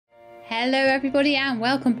Hello everybody and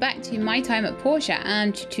welcome back to my time at Portia,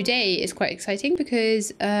 and today is quite exciting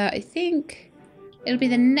because I think it'll be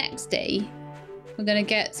the next day we're going to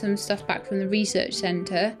get some stuff back from the research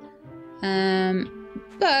centre,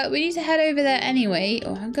 but we need to head over there anyway.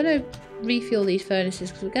 Oh, I'm going to refuel these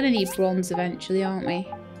furnaces because we're going to need bronze eventually, aren't we?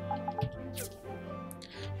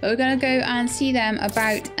 But we're going to go and see them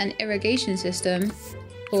about an irrigation system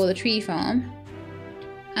for the tree farm,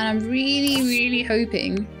 and I'm really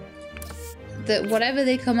hoping that whatever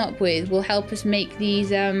they come up with will help us make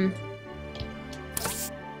these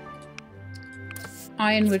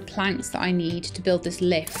ironwood planks that I need to build this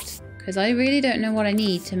lift, because I really don't know what I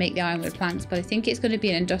need to make the ironwood planks, but I think it's going to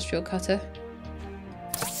be an industrial cutter.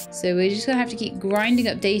 So we're just going to have to keep grinding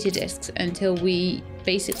up data disks until we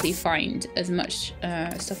basically find as much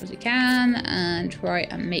stuff as we can and try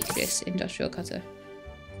and make this industrial cutter.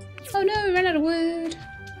 Oh no, we ran out of wood!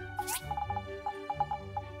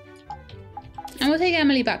 And we'll take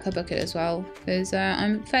Emily back her bucket as well, because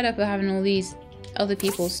I'm fed up of having all these other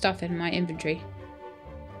people's stuff in my inventory.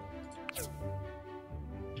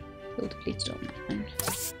 Fuel depleted on that one.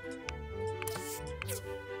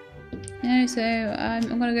 No, so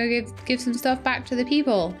I'm gonna go give some stuff back to the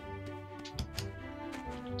people.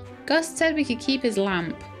 Gus said we could keep his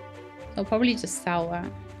lamp. I'll probably just sell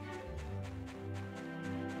that.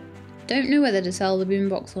 Don't know whether to sell the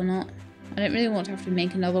boombox or not. I don't really want to have to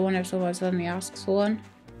make another one if someone suddenly asks for one.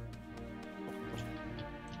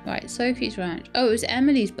 Right, Sophie's ranch. Oh, it was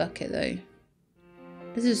Emily's bucket though.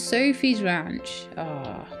 This is Sophie's ranch.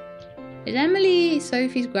 Ah. Is Emily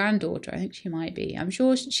Sophie's granddaughter? I think she might be. I'm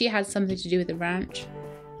sure she had something to do with the ranch.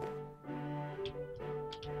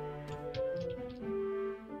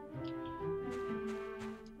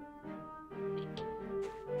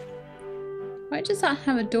 Why does that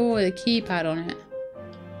have a door with a keypad on it?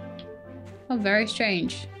 Oh, very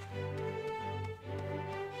strange.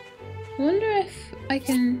 I wonder if I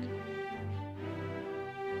can...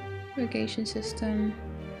 Irrigation system.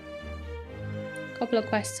 A couple of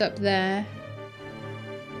quests up there.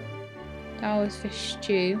 That was fish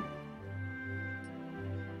stew.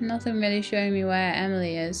 Nothing really showing me where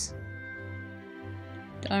Emily is.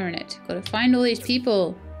 Darn it. Gotta find all these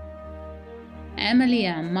people. Emily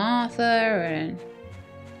and Martha and...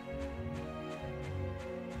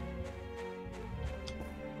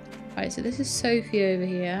 Right, so this is Sophie over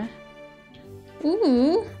here.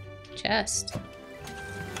 Ooh, chest.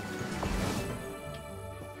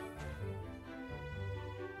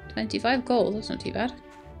 $25 gold, that's not too bad. I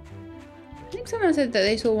think someone said that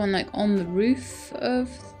they saw one like on the roof of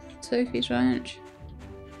Sophie's ranch.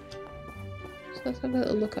 So let's have a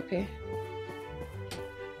little look up here.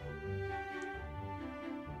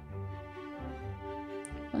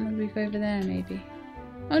 On the roof over there, maybe.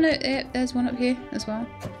 Oh no, yeah, there's one up here as well.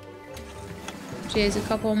 Here's a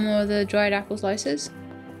couple more of the dried apple slices.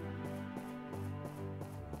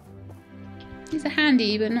 These are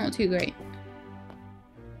handy, but not too great.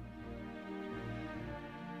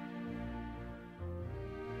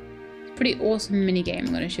 It's a pretty awesome mini game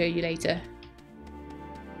I'm going to show you later.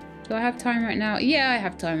 Do I have time right now? Yeah, I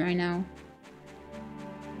have time right now.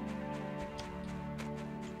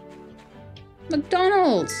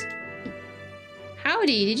 McDonald's!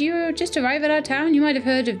 Howdy, did you just arrive at our town? You might have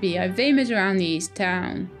heard of me. I'm famous around these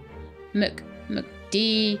town.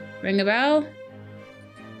 McD, ring a bell?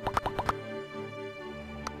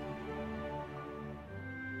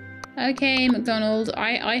 Okay, McDonald,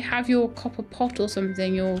 I have your copper pot or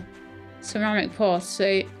something, your ceramic pot.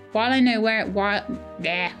 So while I know where I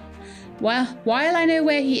know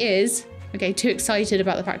where he is, okay, too excited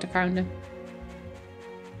about the fact I found him.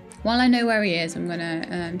 While I know where he is, I'm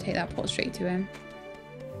gonna take that pot straight to him.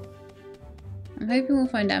 I'm hoping we'll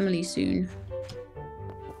find Emily soon.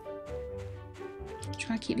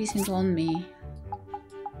 Try and keep these things on me.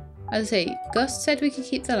 As I say, Gus said we could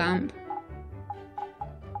keep the lamp.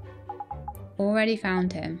 Already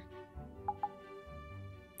found him.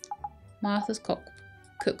 Martha's cook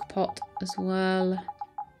pot as well.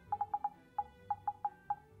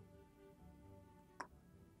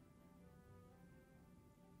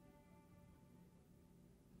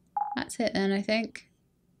 That's it then, I think.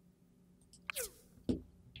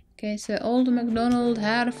 Okay, so old MacDonald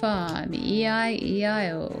had a farm,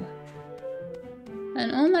 E-I-E-I-O.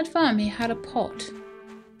 And on that farm he had a pot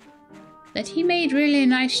that he made really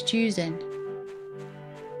nice stews in.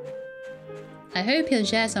 I hope he'll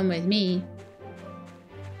share some with me.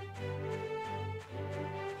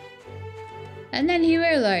 And then he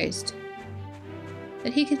realized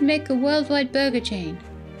that he could make a worldwide burger chain.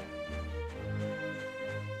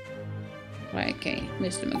 Right, okay,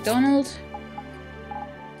 Mr. McDonald.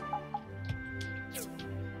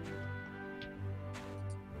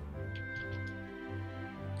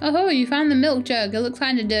 Oh, you found the milk jug. It looks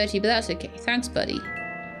kind of dirty, but that's okay. Thanks, buddy.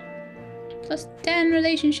 Plus 10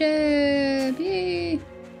 relationship. Yay.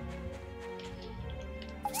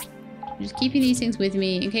 I'm just keeping these things with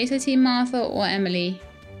me in case I see Martha or Emily.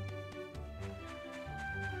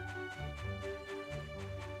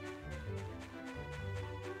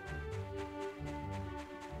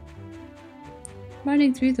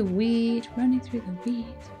 Running through the weed, running through the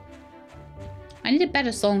weed. I need a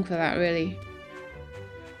better song for that, really.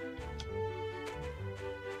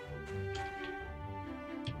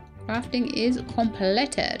 Crafting is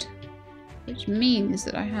completed, which means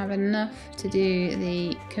that I have enough to do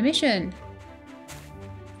the commission.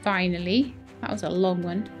 Finally. That was a long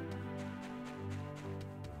one.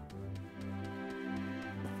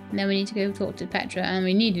 And then we need to go talk to Petra, and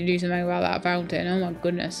we need to do something about that fountain. Oh my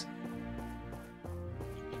goodness.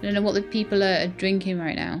 I don't know what the people are drinking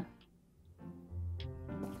right now.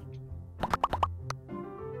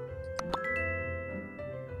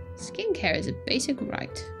 Skincare is a basic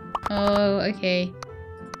right. Oh, okay.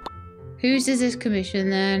 Whose is this commission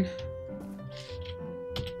then?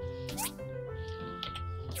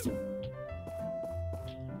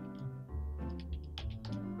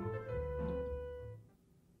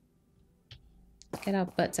 Get our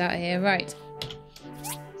butts out of here. Right.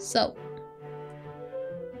 So.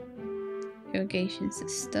 Irrigation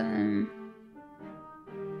system.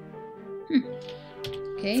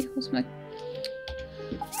 Okay, what's my...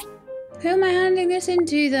 Who am I handing this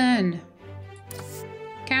into then?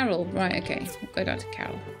 Carol. Right, okay. We'll go down to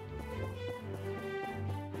Carol.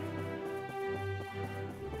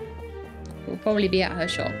 We'll probably be at her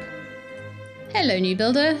shop. Hello, new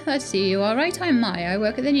builder. Glad to see you all right. I'm Maya. I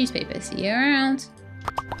work at the newspaper. See you around.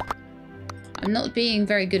 I'm not being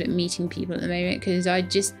very good at meeting people at the moment because I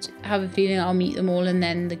just have a feeling I'll meet them all and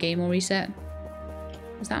then the game will reset.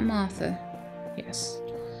 Was that Martha? Yes.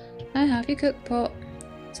 I have your cook pot.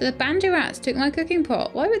 So the banjo rats took my cooking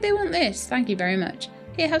pot. Why would they want this? Thank you very much.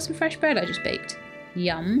 Here, have some fresh bread I just baked.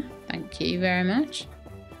 Yum. Thank you very much.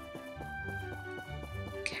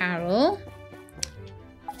 Carol.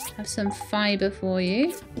 Have some fibre for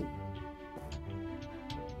you.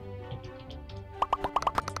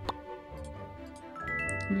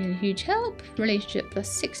 Really huge help. Relationship plus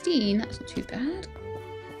 16. That's not too bad.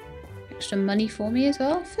 Extra money for me as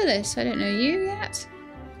well. Phyllis, I don't know you yet.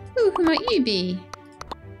 Ooh, who might you be?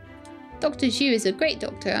 Dr. Xu is a great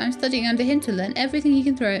doctor. I'm studying under him to learn everything he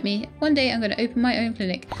can throw at me. One day I'm going to open my own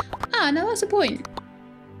clinic. Ah, now that's the point.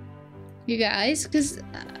 You guys, because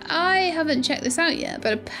I haven't checked this out yet,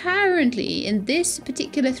 but apparently in this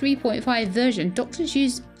particular 3.5 version, Dr.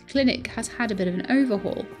 Xu's clinic has had a bit of an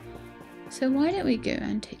overhaul. So why don't we go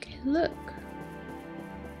and take a look?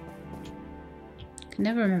 I can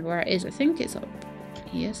never remember where it is. I think it's up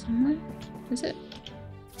here somewhere. Is it?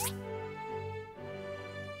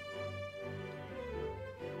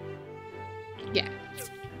 Yeah.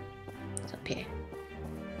 It's up here.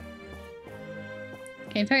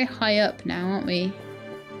 Okay, very high up now, aren't we?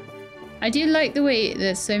 I do like the way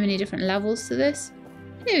there's so many different levels to this.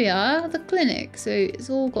 Here we are, the clinic. So it's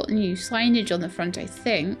all got new signage on the front, I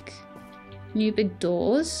think. New big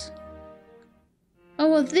doors. Oh,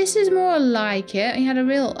 well, this is more like it. We had a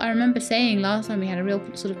real, I remember saying last time we had a real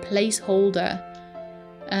sort of placeholder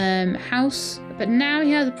house. But now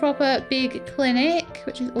he has a proper big clinic,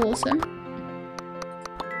 which is awesome.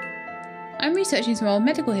 I'm researching some old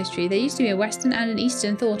medical history. There used to be a Western and an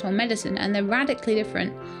Eastern thought on medicine, and they're radically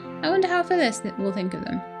different. I wonder how Phyllis will think of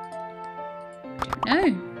them. I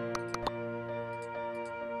don't know.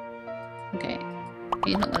 Okay.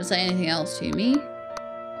 He's not going to say anything else to me.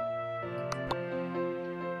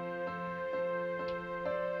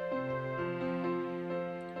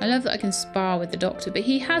 I love that I can spar with the doctor, but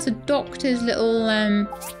he has a doctor's little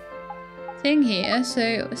thing here. So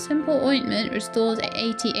a simple ointment restores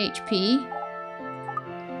 80 HP.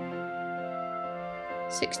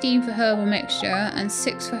 16 for herbal mixture and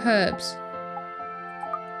 6 for herbs.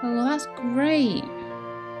 Oh, well, that's great.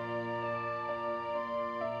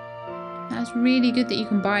 That's really good that you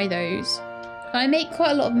can buy those. I make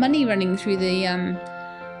quite a lot of money running through the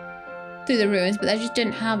ruins, but I just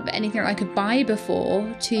didn't have anything I could buy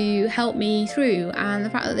before to help me through. And the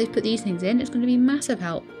fact that they've put these things in, it's going to be massive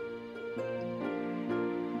help.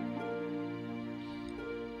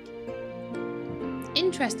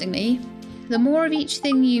 Interestingly, the more of each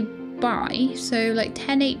thing you buy, so like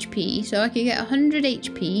 10 HP, so I could get 100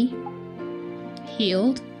 HP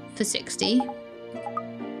healed for 60.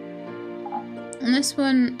 And this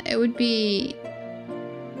one, it would be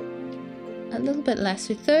a little bit less.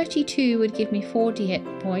 So 32 would give me 40 hit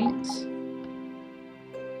points.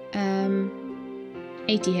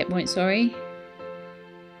 80 hit points, sorry.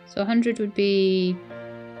 So 100 would be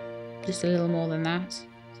just a little more than that.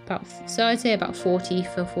 So I'd say about 40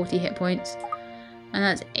 for 40 hit points. And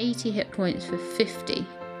that's 80 hit points for 50.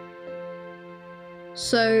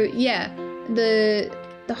 So yeah, the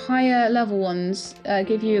higher level ones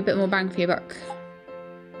give you a bit more bang for your buck.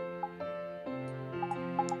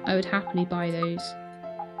 I would happily buy those.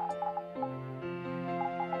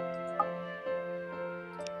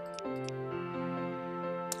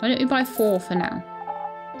 Why don't we buy 4 for now?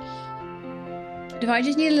 If I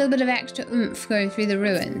just need a little bit of extra oomph going through the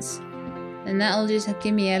ruins, then that'll just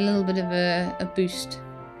give me a little bit of a boost.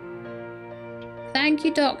 Thank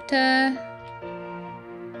you, Doctor.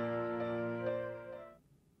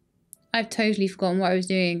 I've totally forgotten what I was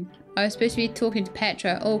doing. I was supposed to be talking to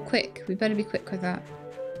Petra. Oh, quick. We better be quick with that.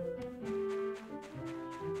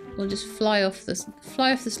 We'll just fly off the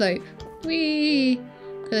slope. Whee!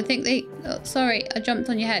 Because I think they... Oh, sorry, I jumped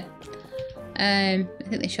on your head. I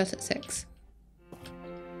think they shot at 6. So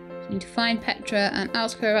we need to find Petra and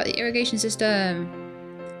ask her about the irrigation system.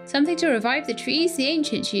 Something to revive the trees. The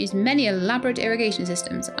ancients used many elaborate irrigation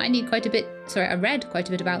systems. I read quite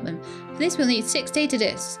a bit about them. For this we'll need 6 data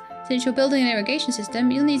disks. Since you're building an irrigation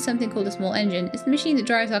system, you'll need something called a small engine. It's the machine that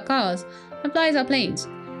drives our cars and flies our planes.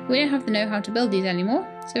 We don't have to know how to build these anymore,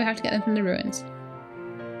 so we have to get them from the ruins.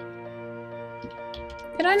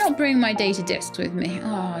 Could I not bring my data disks with me?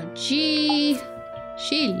 Oh, gee.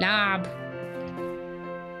 She lab.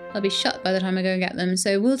 I'll be shut by the time I go and get them,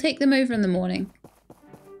 so we'll take them over in the morning.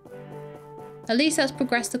 At least that's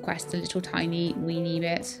progressed the quest a little tiny weeny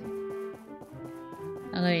bit.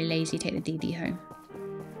 I'm very lazy, take the DD home.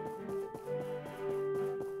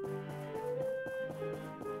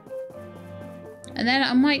 And then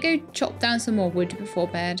I might go chop down some more wood before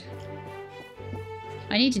bed.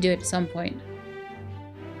 I need to do it at some point.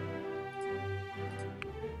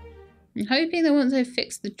 I'm hoping that once I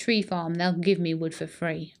fix the tree farm, they'll give me wood for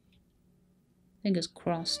free. Fingers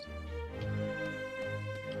crossed.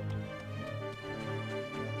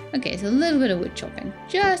 Okay, so a little bit of wood chopping.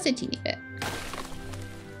 Just a teeny bit.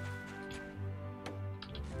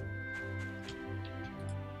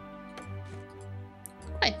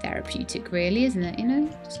 Quite therapeutic, really, isn't it? You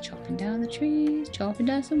know, just chopping down the trees, chopping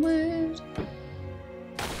down some wood.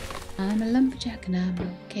 I'm a lumberjack and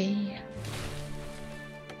I'm okay.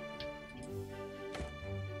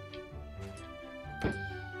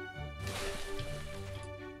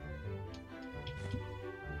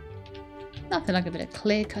 Nothing like a bit of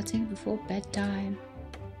clear cutting before bedtime.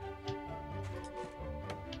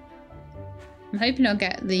 I'm hoping I'll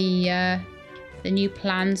get the new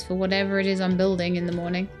plans for whatever it is I'm building in the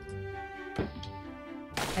morning.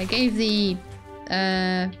 I gave the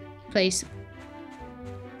place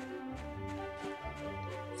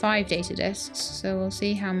 5 data disks, so we'll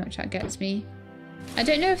see how much that gets me. I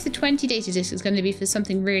don't know if the 20 data disks is going to be for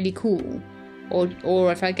something really cool,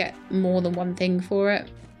 or if I get more than one thing for it.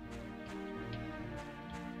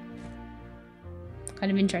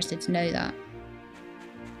 Kind of interested to know that.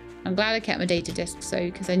 I'm glad I kept my data disks though,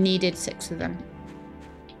 because I needed 6 of them.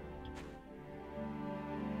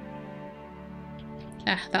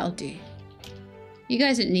 Ah, that'll do. You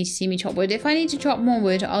guys don't need to see me chop wood. If I need to chop more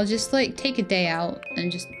wood, I'll just like take a day out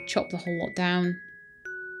and just chop the whole lot down.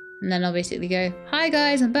 And then I'll basically go, hi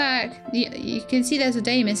guys, I'm back. You can see there's a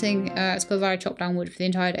day missing. It's because I chopped down wood for the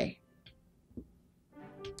entire day.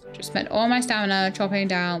 Just spent all my stamina chopping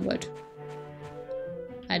down wood.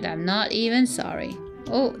 And I'm not even sorry.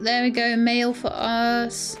 Oh, there we go. Mail for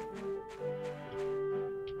us.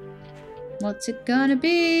 What's it gonna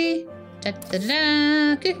be? Da da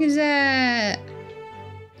da! Cooking set!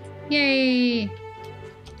 Yay!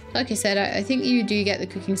 Like I said, I think you do get the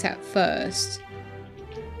cooking set first.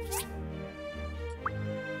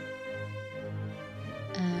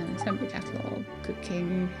 Assembly catalogue,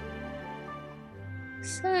 cooking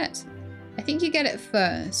set. I think you get it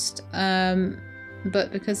first.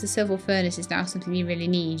 But because the silver furnace is now something you really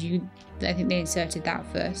need, I think they inserted that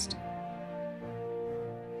first.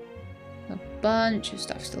 A bunch of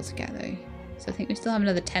stuff still to get though. So I think we still have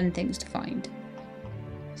another 10 things to find.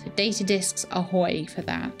 So data disks ahoy for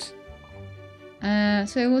that.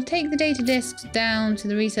 So we'll take the data disks down to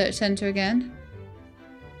the research center again.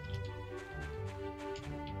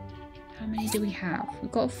 How many do we have?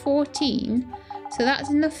 We've got 14. So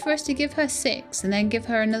that's enough for us to give her 6 and then give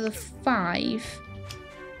her another 5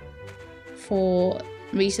 for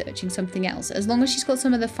researching something else. As long as she's got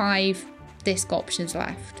some of the 5 disk options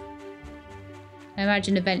left. I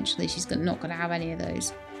imagine eventually she's not going to have any of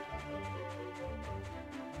those.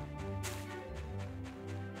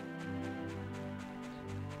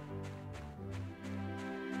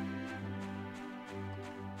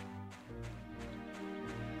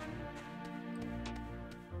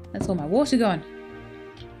 That's all my water gone.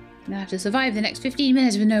 I'm gonna have to survive the next 15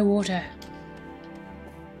 minutes with no water.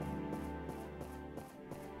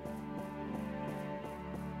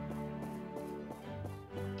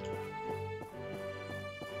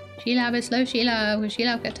 Sheila, a bit slow, Sheila, because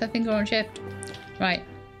Sheila get her finger on shift. Right.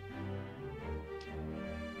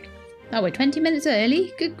 Oh, we're 20 minutes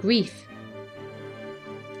early? Good grief.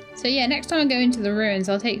 So yeah, next time I go into the ruins,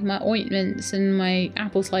 I'll take my ointments and my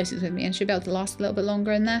apple slices with me. I should be able to last a little bit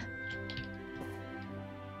longer in there.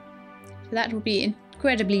 So that will be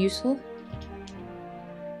incredibly useful.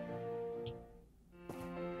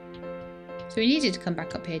 So we needed to come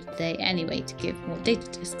back up here today anyway to give more data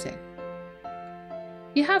disks in.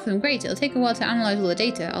 You have them, great. It'll take a while to analyse all the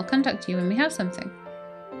data. I'll contact you when we have something.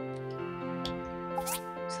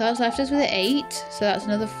 So that's left us with 8, so that's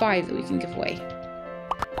another 5 that we can give away.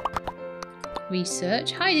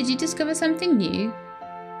 Research. Hi, did you discover something new?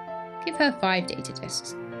 Give her 5 data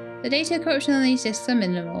disks. The data corruption on these disks are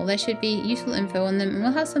minimal. There should be useful info on them and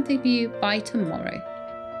we'll have something for you by tomorrow.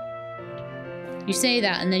 You say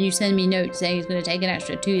that and then you send me notes saying it's going to take an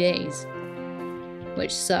extra 2 days.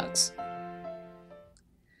 Which sucks.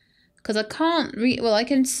 Because I can't well, I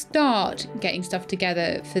can start getting stuff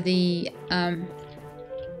together for the,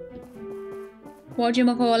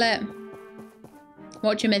 whatchamacallit?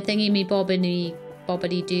 Whatchamathingy me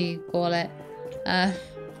bobbity do call it.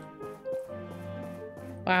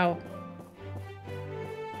 Wow.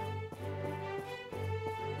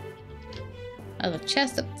 Oh, the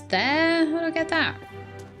chest up there? How do I get that?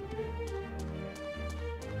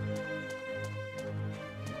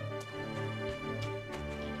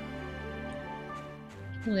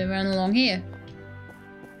 Oh, they run along here.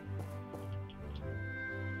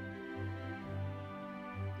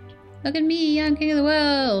 Look at me, I'm king of the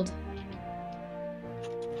world.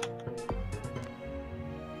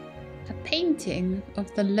 A painting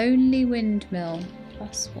of the lonely windmill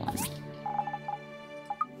 +1.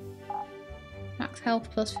 Max health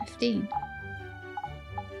 +15.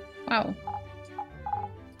 Wow.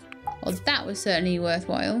 Well, that was certainly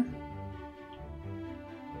worthwhile.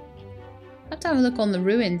 I'll have to have a look on the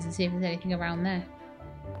ruins and see if there's anything around there.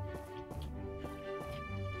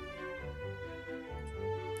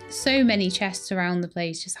 So many chests around the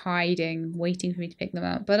place just hiding, waiting for me to pick them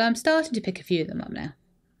up. But I'm starting to pick a few of them up now.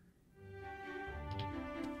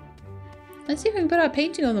 Let's see if we can put our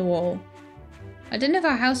painting on the wall. I don't know if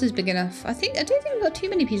our house is big enough. I don't think we've got too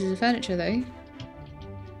many pieces of furniture though.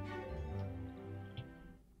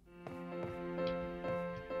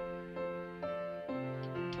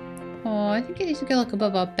 Oh, I think it needs to go like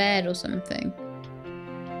above our bed or something.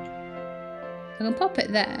 I can pop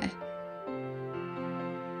it there.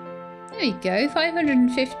 There we go,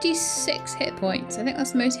 556 hit points. I think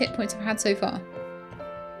that's the most hit points I've had so far.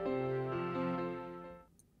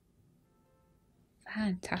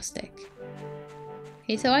 Fantastic.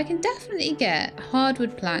 Okay, so I can definitely get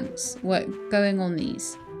hardwood planks going on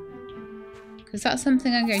these. Because that's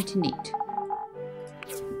something I'm going to need.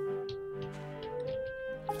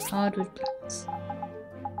 Hardwood planks.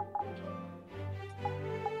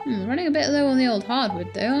 Running a bit low on the old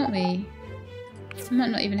hardwood though, aren't we? I might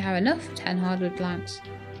not even have enough for 10 hardwood planks.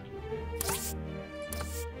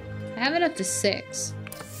 I have enough for 6.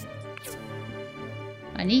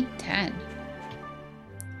 I need 10.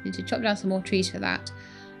 Need to chop down some more trees for that.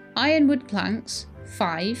 Ironwood planks,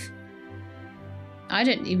 5. I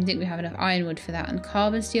don't even think we have enough ironwood for that. And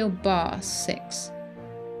carbon steel bar, 6.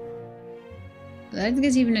 I don't think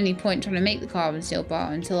there's even any point trying to make the carbon steel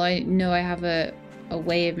bar until I know I have a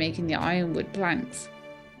way of making the ironwood planks.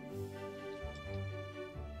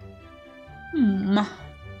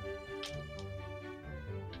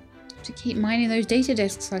 To keep mining those data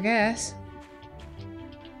disks, I guess.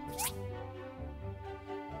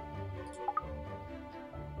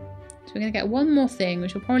 So we're gonna get one more thing,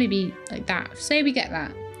 which will probably be like that. Say we get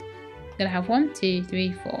that. We're gonna have 1, 2,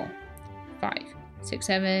 3, 4, 5, 6,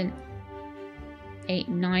 7, 8,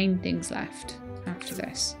 9 things left after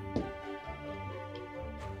this.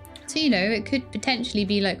 So you know, it could potentially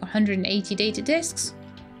be like 180 data disks.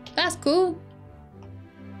 That's cool.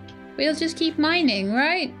 We'll just keep mining,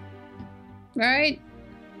 right? Right?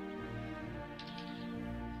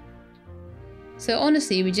 So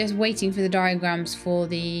honestly, we're just waiting for the diagrams for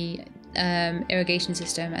the irrigation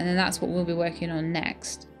system, and then that's what we'll be working on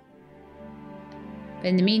next. But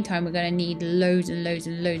in the meantime, we're going to need loads and loads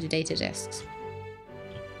and loads of data disks.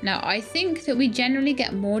 Now, I think that we generally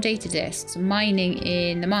get more data disks mining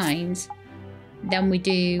in the mines than we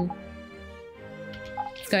do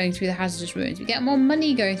going through the hazardous ruins. We get more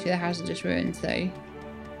money going through the hazardous ruins though.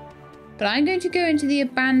 But I'm going to go into the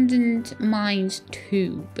abandoned mines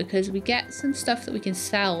too, because we get some stuff that we can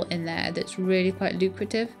sell in there that's really quite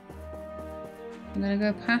lucrative. I'm going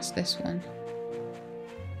to go past this one.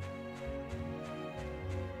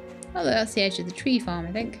 Oh, that's the edge of the tree farm,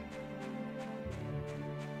 I think.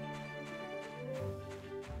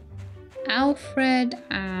 Alfred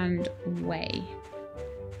and Way.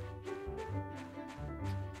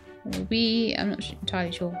 Or we, I'm not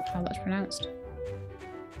entirely sure how that's pronounced.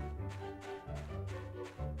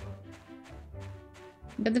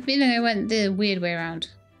 But the feeling I went the weird way around.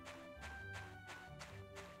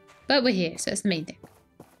 But we're here, so that's the main thing.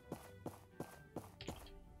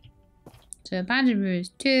 So abandoned rooms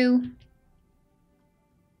 2.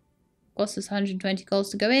 Costs us 120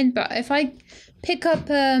 gold to go in, but if I pick up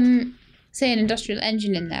say an industrial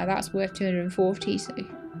engine in there, that's worth 240, so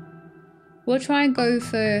we'll try and go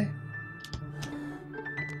for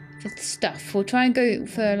the stuff. We'll try and go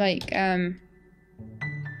for like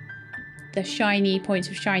the shiny points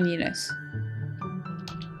of shininess.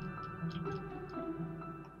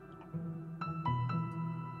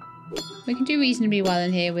 We can do reasonably well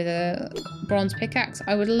in here with a bronze pickaxe.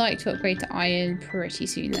 I would like to upgrade to iron pretty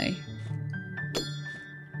soon though.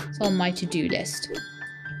 It's on my to-do list.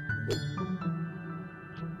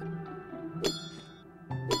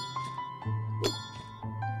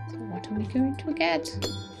 So what are we going to get?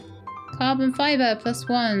 Carbon fibre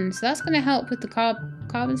 +1. So that's going to help with the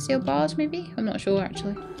carbon steel bars maybe? I'm not sure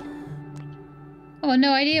actually. Oh,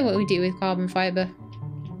 no idea what we do with carbon fibre.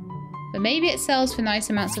 But maybe it sells for nice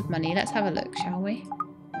amounts of money. Let's have a look, shall we?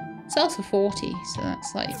 It sells for 40, so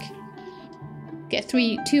that's like... Get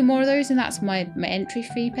 2 more of those and that's my entry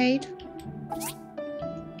fee paid.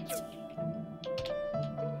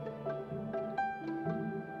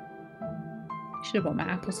 Should have bought my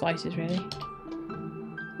apple slices, really.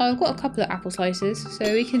 Oh, I've got a couple of apple slices,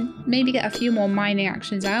 so we can maybe get a few more mining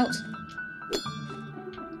actions out.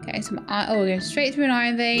 Getting some iron. Oh, we're going straight through an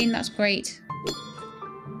iron vein. That's great.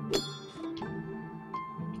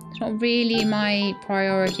 It's not really my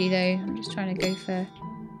priority, though. I'm just trying to go for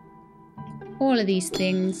all of these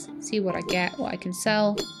things. See what I get, what I can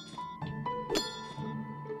sell.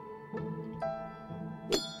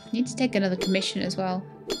 Need to take another commission as well.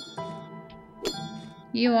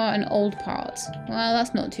 You are an old part. Well,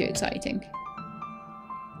 that's not too exciting.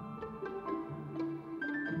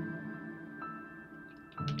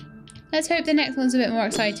 Let's hope the next one's a bit more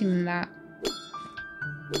exciting than that.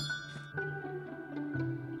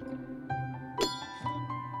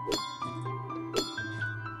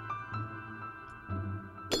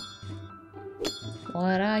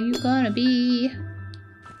 What are you gonna be?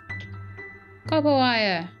 Copper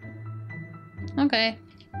wire. Okay.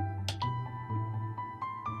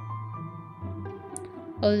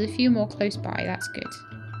 Oh, there's a few more close by. That's good.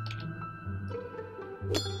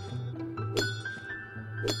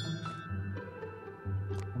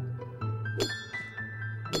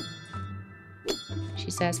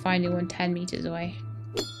 She says finding one 10 meters away.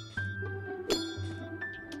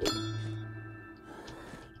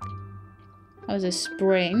 That was a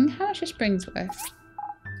spring. How much are springs worth?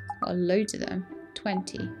 Got loads of them.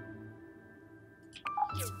 20.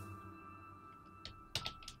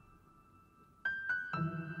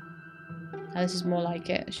 Oh, this is more like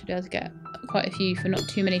it. I should be able to get quite a few for not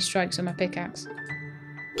too many strikes on my pickaxe.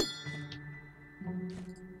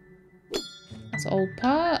 That's old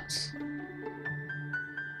parts.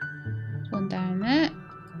 One down there.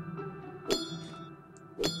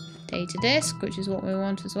 Data disk, which is what we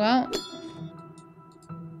want as well.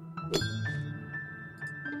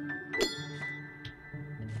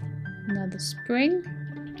 Another spring.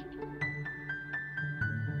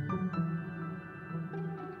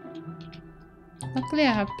 Luckily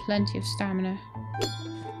I have plenty of stamina.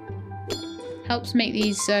 Helps make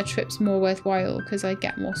these trips more worthwhile because I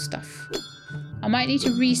get more stuff. I might need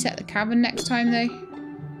to reset the cabin next time though.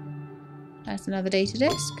 That's another data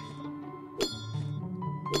disk.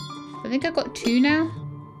 I think I've got 2 now.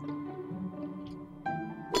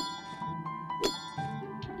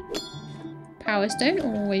 Power stone,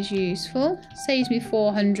 always useful. Saves me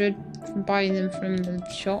 400 from buying them from the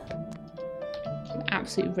shop. An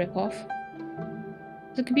absolute rip-off.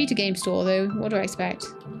 It's a computer game store though, what do I expect?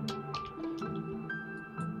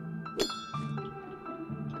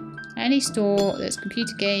 Any store that's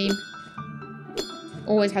computer game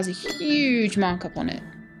always has a huge markup on it.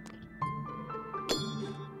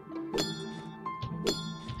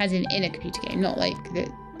 As in a computer game, not like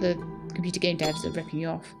the computer game devs are ripping you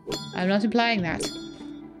off. I'm not implying that.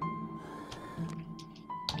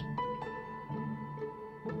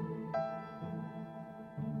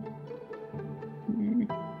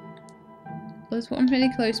 there's one really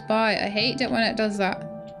close by. I hate it when it does that.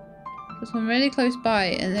 There's one really close by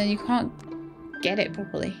and then you can't get it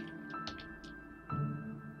properly.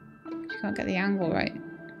 You can't get the angle right.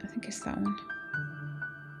 I think it's that one.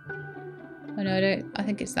 Oh no, I don't. I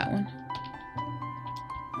think it's that one.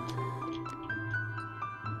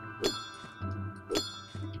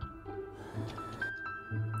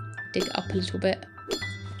 Dig it up a little bit,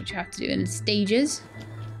 which I have to do in stages.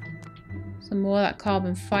 Some more of that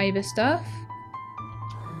carbon fibre stuff.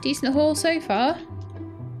 Decent haul so far.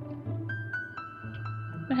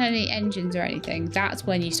 Not had any engines or anything. That's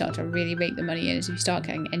when you start to really rake the money in, is if you start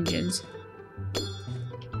getting engines.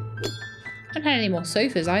 Not had any more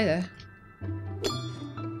sofas either.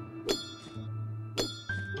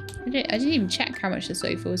 I didn't even check how much the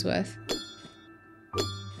sofa was worth.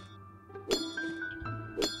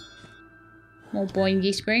 More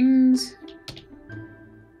boingy springs.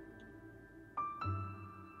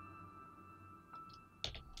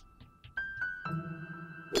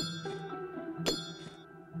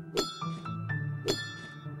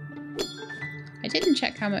 I didn't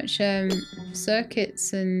check how much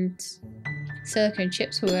circuits and silicone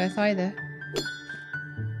chips were worth either.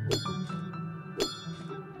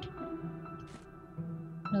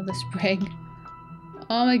 Another spring.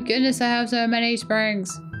 Oh my goodness, I have so many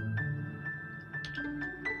springs.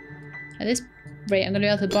 At this rate, I'm going to be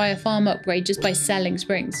able to buy a farm upgrade just by selling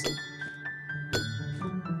springs.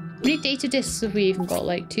 How many data discs have we even got?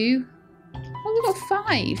 Like 2? Oh, we've got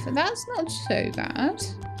 5. That's not so bad.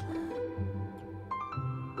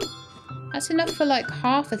 That's enough for like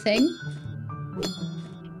half a thing.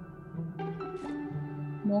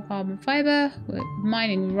 More carbon fibre. We're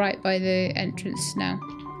mining right by the entrance now.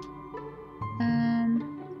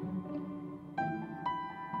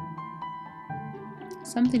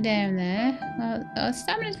 Something down there. Our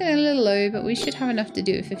stamina's getting a little low, but we should have enough to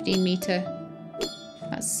do a 15 metre.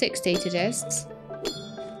 That's 6 data discs.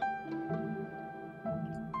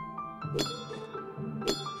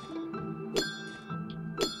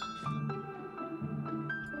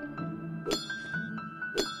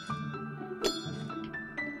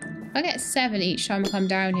 If I get 7 each time I come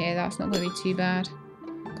down here, that's not going to be too bad.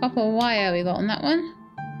 Copper wire we got on that one.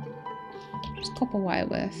 What's copper wire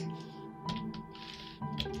worth?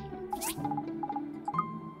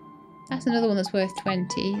 That's another one that's worth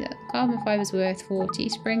 20. Carbon fiber's worth 40.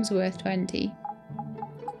 Springs are worth 20.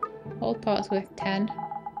 Old parts worth 10.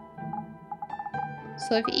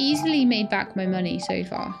 So I've easily made back my money so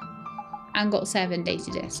far. And got 7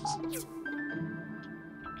 data discs.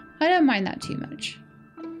 I don't mind that too much.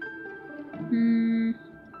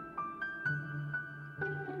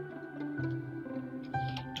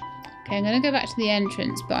 Okay, I'm gonna go back to the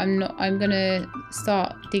entrance, but I'm gonna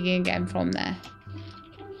start digging again from there.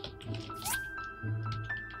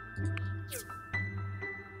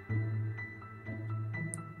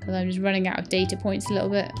 Because I'm just running out of data points a little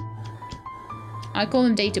bit. I call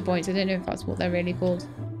them data points, I don't know if that's what they're really called.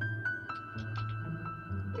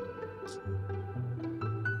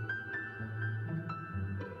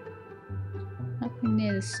 Nothing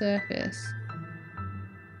near the surface.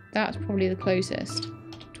 That's probably the closest.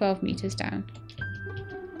 12 meters down.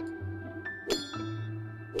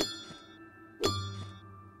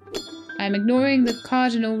 I'm ignoring the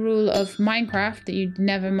cardinal rule of Minecraft that you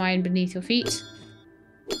never mine beneath your feet.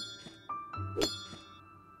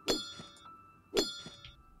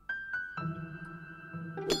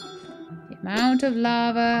 The amount of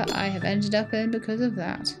lava I have ended up in because of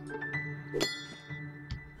that.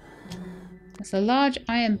 That's a large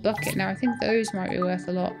iron bucket. Now I think those might be worth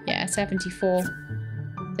a lot. Yeah, 74.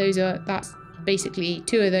 That's basically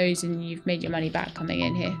 2 of those and you've made your money back coming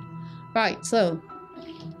in here. Right, so.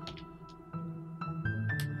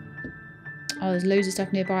 Oh, there's loads of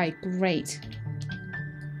stuff nearby. Great.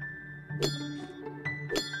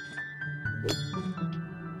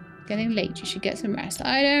 Getting late, you should get some rest.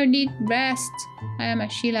 I don't need rest. I am a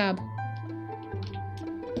she-lab.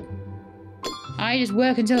 I just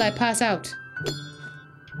work until I pass out.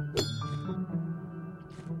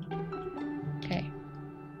 Okay.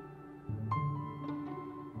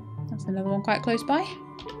 That's another one quite close by.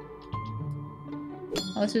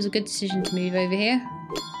 Oh, this was a good decision to move over here.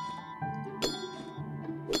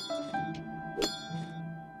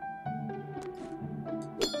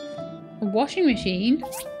 A washing machine?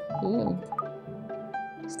 Ooh.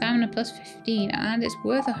 Stamina plus 15 and it's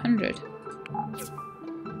worth 100.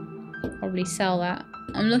 Probably sell that.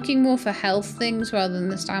 I'm looking more for health things rather than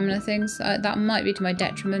the stamina things. That might be to my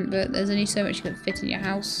detriment, but there's only so much you can fit in your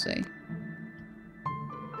house, so.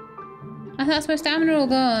 And that's my stamina all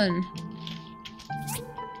gone.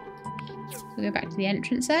 We'll go back to the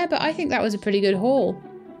entrance there, but I think that was a pretty good haul.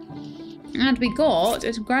 And we got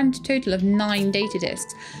a grand total of 9 data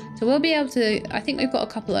discs. So we'll be able to, I think we've got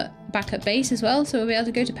a couple back at base as well, so we'll be able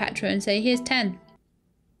to go to Petra and say, here's 10.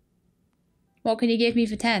 What can you give me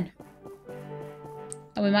for 10?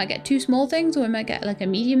 And we might get 2 small things, or we might get like a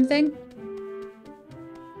medium thing.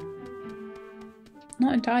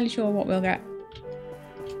 Not entirely sure what we'll get.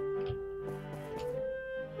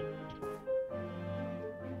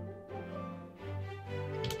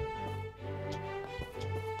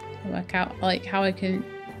 I'll work out like how I can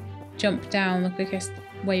jump down the quickest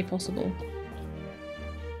way possible.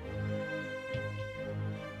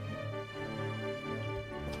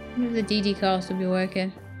 I wonder if the DD cast will be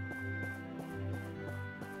working.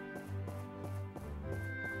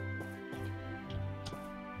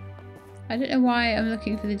 I don't know why I'm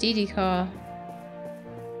looking for the DD car.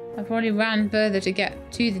 I probably ran further to get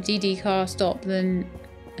to the DD car stop than...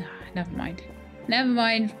 never mind. Never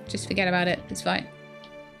mind. Just forget about it. It's fine.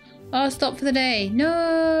 Oh, stop for the day.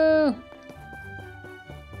 No!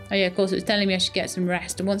 Oh yeah, of course it was telling me I should get some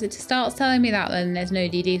rest. And once it starts telling me that, then there's no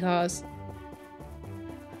DD cars.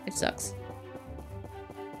 It sucks.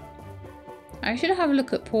 I should have a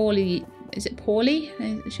look at Paulie. Is it Paulie?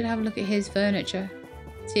 I should have a look at his furniture.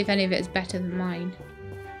 See if any of it is better than mine.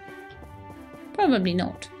 Probably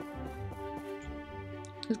not.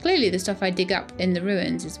 Because clearly the stuff I dig up in the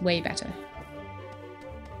ruins is way better.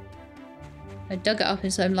 I dug it up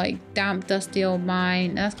in some like damp, dusty old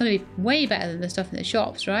mine. That's going to be way better than the stuff in the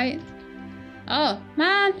shops, right? Oh,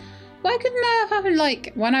 man. Why couldn't that have happened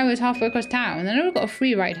like when I was halfway across town? And then I would have got a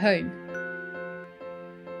free ride home.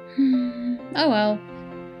 Oh well.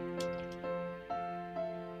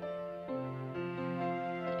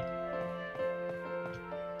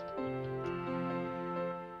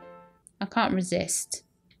 I can't resist.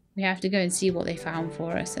 We have to go and see what they found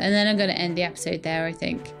for us. And then I'm going to end the episode there, I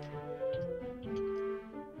think.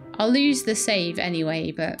 I'll lose the save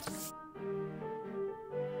anyway, but...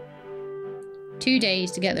 2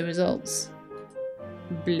 days to get the results.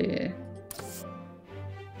 Bleh.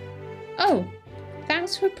 Oh!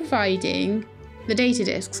 Thanks for providing the data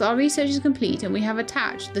discs. Our research is complete and we have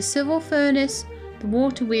attached the civil furnace, the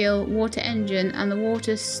water wheel, water engine, and the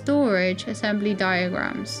water storage assembly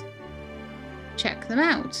diagrams. Check them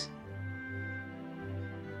out.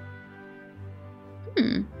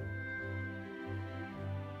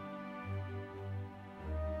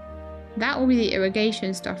 That will be the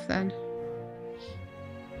irrigation stuff then.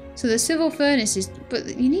 So the civil furnace is...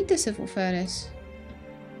 But you need the civil furnace.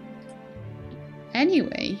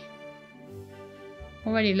 Anyway.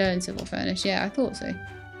 Already learned civil furnace. Yeah, I thought so.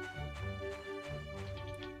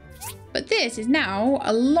 But this is now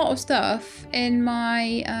a lot of stuff in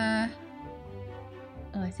my...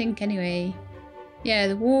 I think anyway. Yeah,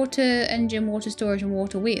 the water engine, water storage, and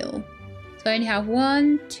water wheel. So I only have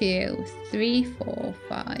 1, 2, 3, 4,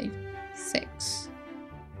 5, 6,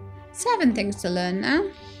 7 things to learn now.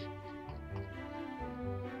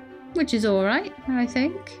 Which is alright, I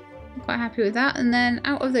think. I'm quite happy with that. And then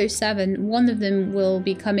out of those 7, 1 of them will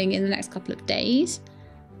be coming in the next couple of days.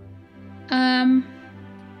 Yeah,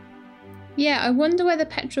 I wonder whether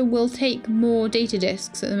Petra will take more data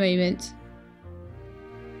discs at the moment.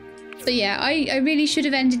 But yeah, I really should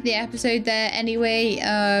have ended the episode there anyway,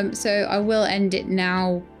 so I will end it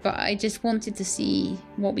now, but I just wanted to see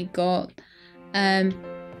what we got.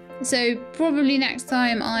 So probably next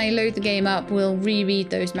time I load the game up, we'll reread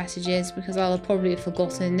those messages, because I'll probably have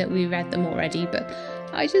forgotten that we read them already, but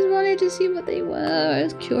I just wanted to see what they were. I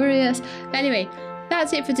was curious. Anyway,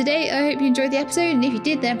 that's it for today. I hope you enjoyed the episode, and if you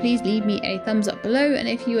did, then please leave me a thumbs up below, and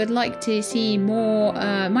if you would like to see more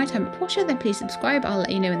My Time at Portia, then please subscribe. I'll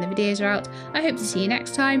let you know when the videos are out. I hope to see you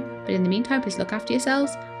next time, but in the meantime, please look after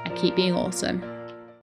yourselves and keep being awesome.